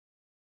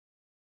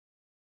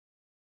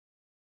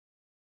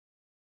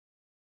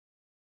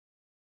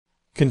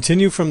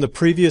Continue from the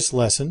previous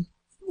lesson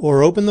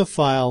or open the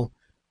file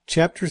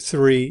Chapter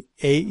 3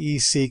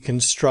 AEC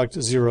Construct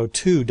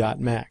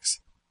 02.max.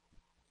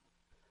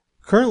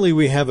 Currently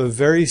we have a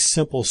very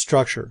simple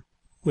structure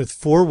with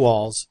 4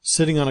 walls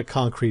sitting on a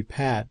concrete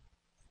pad.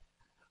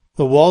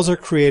 The walls are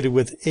created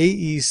with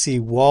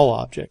AEC wall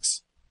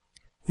objects.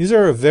 These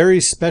are a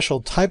very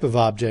special type of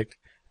object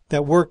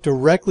that work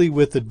directly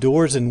with the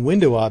doors and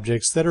window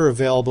objects that are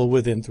available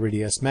within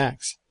 3ds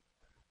Max.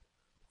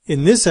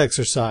 In this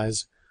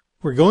exercise,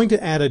 we're going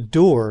to add a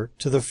door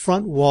to the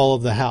front wall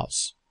of the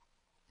house.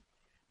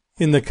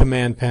 In the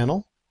Command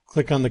panel,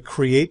 click on the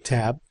Create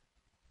tab.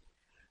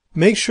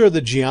 Make sure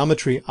the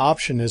Geometry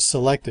option is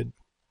selected.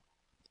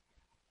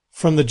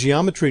 From the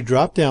Geometry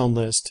drop-down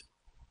list,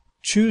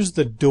 choose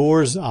the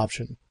Doors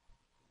option.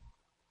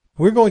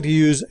 We're going to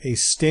use a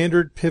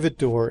standard pivot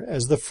door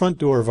as the front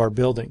door of our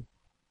building.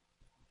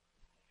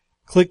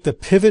 Click the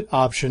Pivot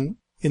option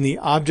in the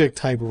Object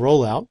Type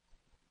Rollout.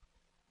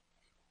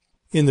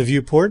 In the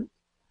viewport,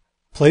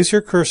 place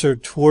your cursor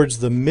towards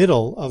the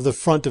middle of the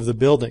front of the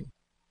building.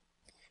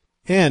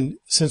 And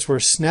since we're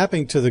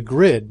snapping to the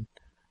grid,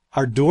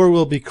 our door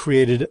will be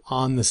created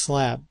on the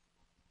slab.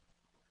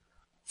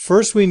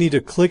 First, we need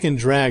to click and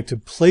drag to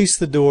place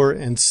the door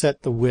and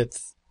set the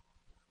width.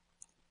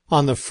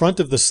 On the front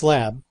of the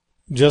slab,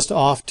 just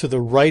off to the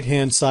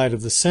right-hand side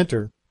of the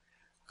center,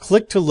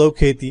 click to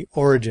locate the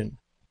origin.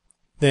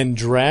 Then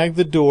drag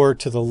the door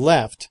to the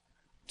left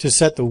to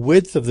set the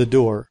width of the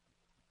door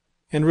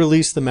and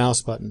release the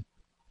mouse button.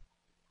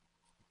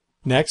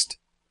 Next,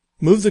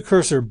 move the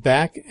cursor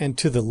back and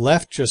to the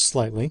left just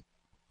slightly.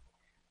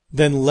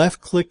 Then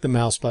left-click the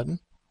mouse button.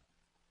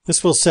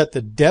 This will set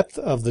the depth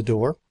of the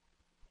door.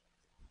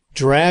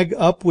 Drag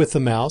up with the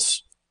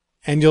mouse,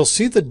 and you'll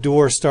see the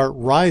door start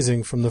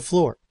rising from the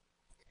floor.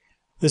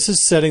 This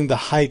is setting the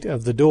height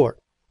of the door.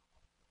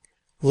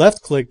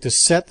 Left-click to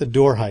set the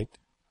door height.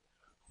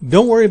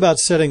 Don't worry about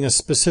setting a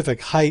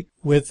specific height,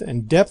 width,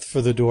 and depth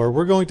for the door.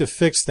 We're going to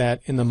fix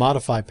that in the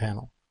Modify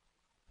panel.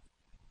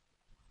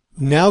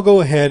 Now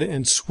go ahead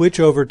and switch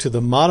over to the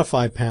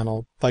Modify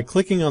panel by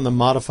clicking on the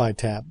Modify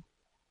tab.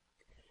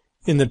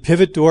 In the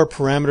Pivot Door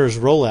Parameters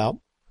Rollout,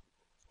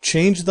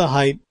 change the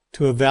height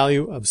to a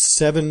value of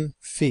 7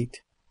 feet,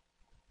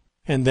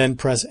 and then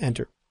press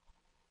Enter.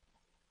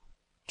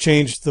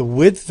 Change the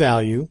width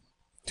value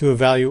to a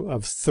value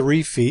of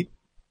 3 feet,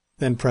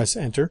 then press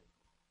Enter.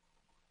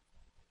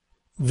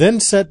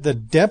 Then set the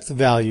depth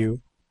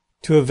value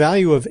to a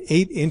value of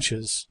 8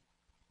 inches.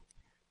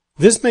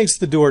 This makes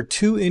the door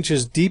 2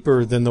 inches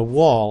deeper than the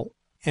wall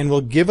and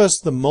will give us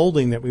the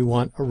molding that we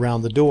want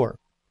around the door.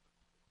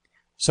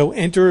 So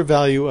enter a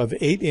value of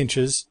 8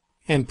 inches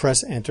and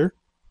press Enter.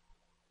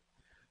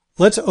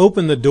 Let's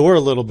open the door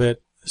a little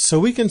bit so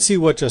we can see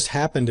what just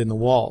happened in the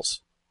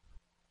walls.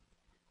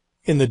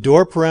 In the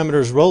Door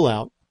Parameters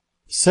Rollout,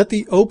 set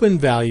the open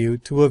value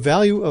to a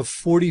value of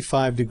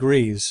 45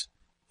 degrees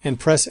and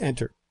press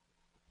Enter.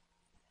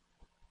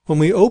 When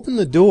we open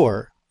the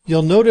door,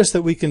 you'll notice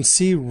that we can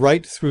see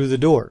right through the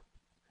door.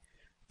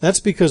 That's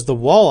because the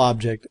wall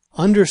object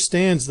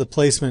understands the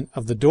placement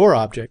of the door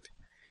object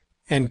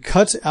and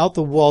cuts out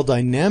the wall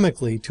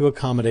dynamically to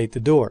accommodate the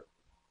door.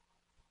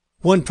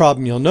 One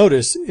problem you'll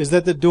notice is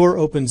that the door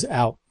opens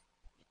out.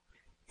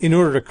 In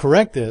order to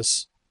correct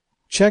this,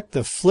 check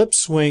the Flip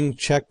Swing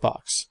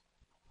checkbox.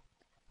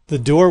 The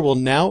door will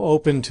now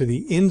open to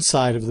the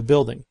inside of the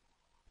building.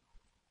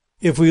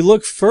 If we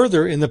look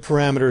further in the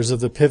parameters of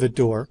the pivot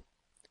door,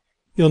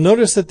 you'll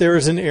notice that there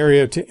is an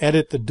area to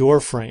edit the door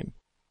frame.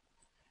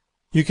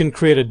 You can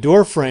create a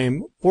door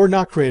frame or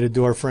not create a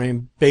door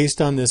frame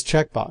based on this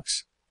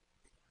checkbox.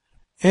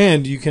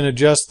 And you can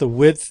adjust the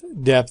width,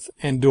 depth,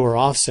 and door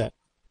offset.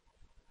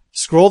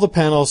 Scroll the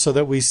panel so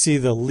that we see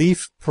the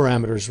leaf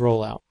parameters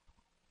rollout.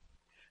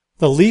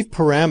 The leaf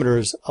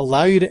parameters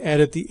allow you to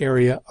edit the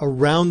area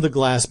around the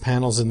glass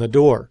panels in the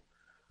door.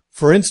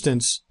 For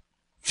instance,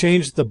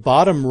 change the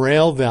bottom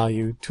rail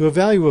value to a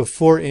value of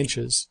 4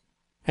 inches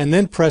and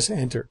then press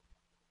Enter.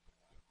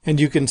 And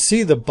you can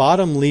see the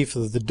bottom leaf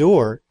of the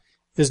door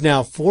is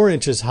now 4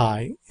 inches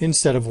high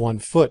instead of 1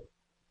 foot.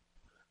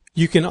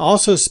 You can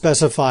also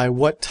specify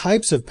what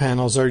types of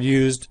panels are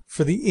used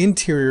for the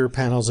interior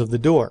panels of the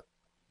door.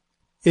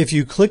 If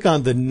you click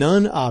on the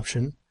None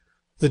option,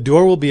 the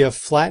door will be a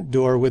flat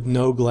door with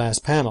no glass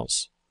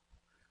panels.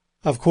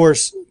 Of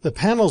course, the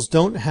panels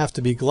don't have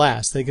to be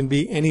glass. They can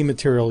be any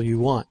material you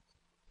want.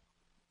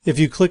 If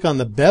you click on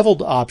the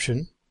Beveled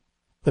option,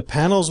 the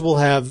panels will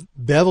have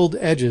beveled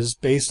edges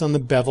based on the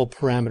bevel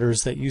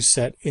parameters that you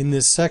set in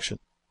this section.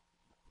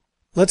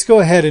 Let's go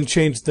ahead and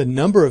change the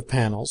number of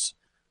panels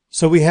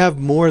so we have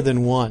more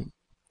than one.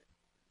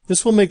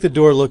 This will make the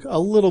door look a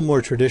little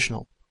more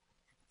traditional.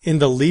 In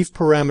the Leaf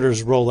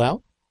Parameters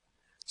Rollout,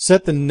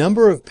 set the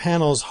number of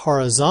panels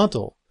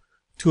horizontal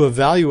to a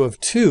value of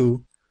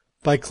 2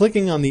 by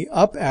clicking on the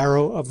up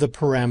arrow of the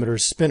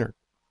parameters spinner.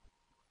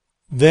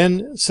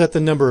 Then set the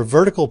number of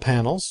vertical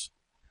panels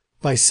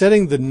by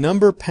setting the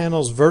number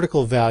panels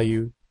vertical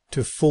value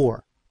to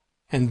 4,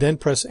 and then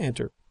press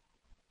Enter.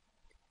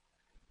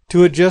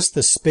 To adjust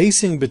the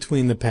spacing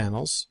between the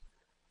panels,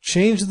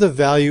 change the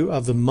value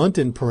of the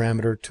Muntin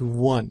parameter to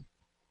 1,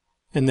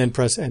 and then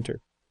press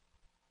Enter.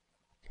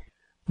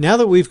 Now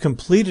that we've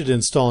completed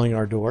installing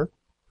our door,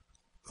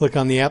 click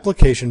on the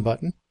Application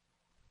button.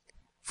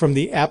 From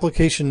the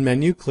Application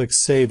menu, click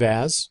Save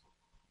As.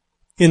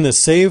 In the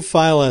Save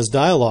File As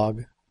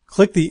dialog,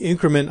 click the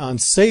Increment on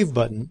Save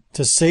button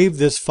to save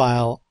this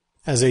file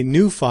as a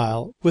new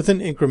file with an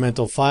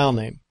incremental file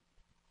name.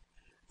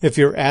 If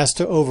you're asked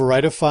to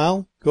overwrite a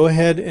file, go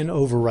ahead and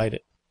overwrite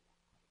it.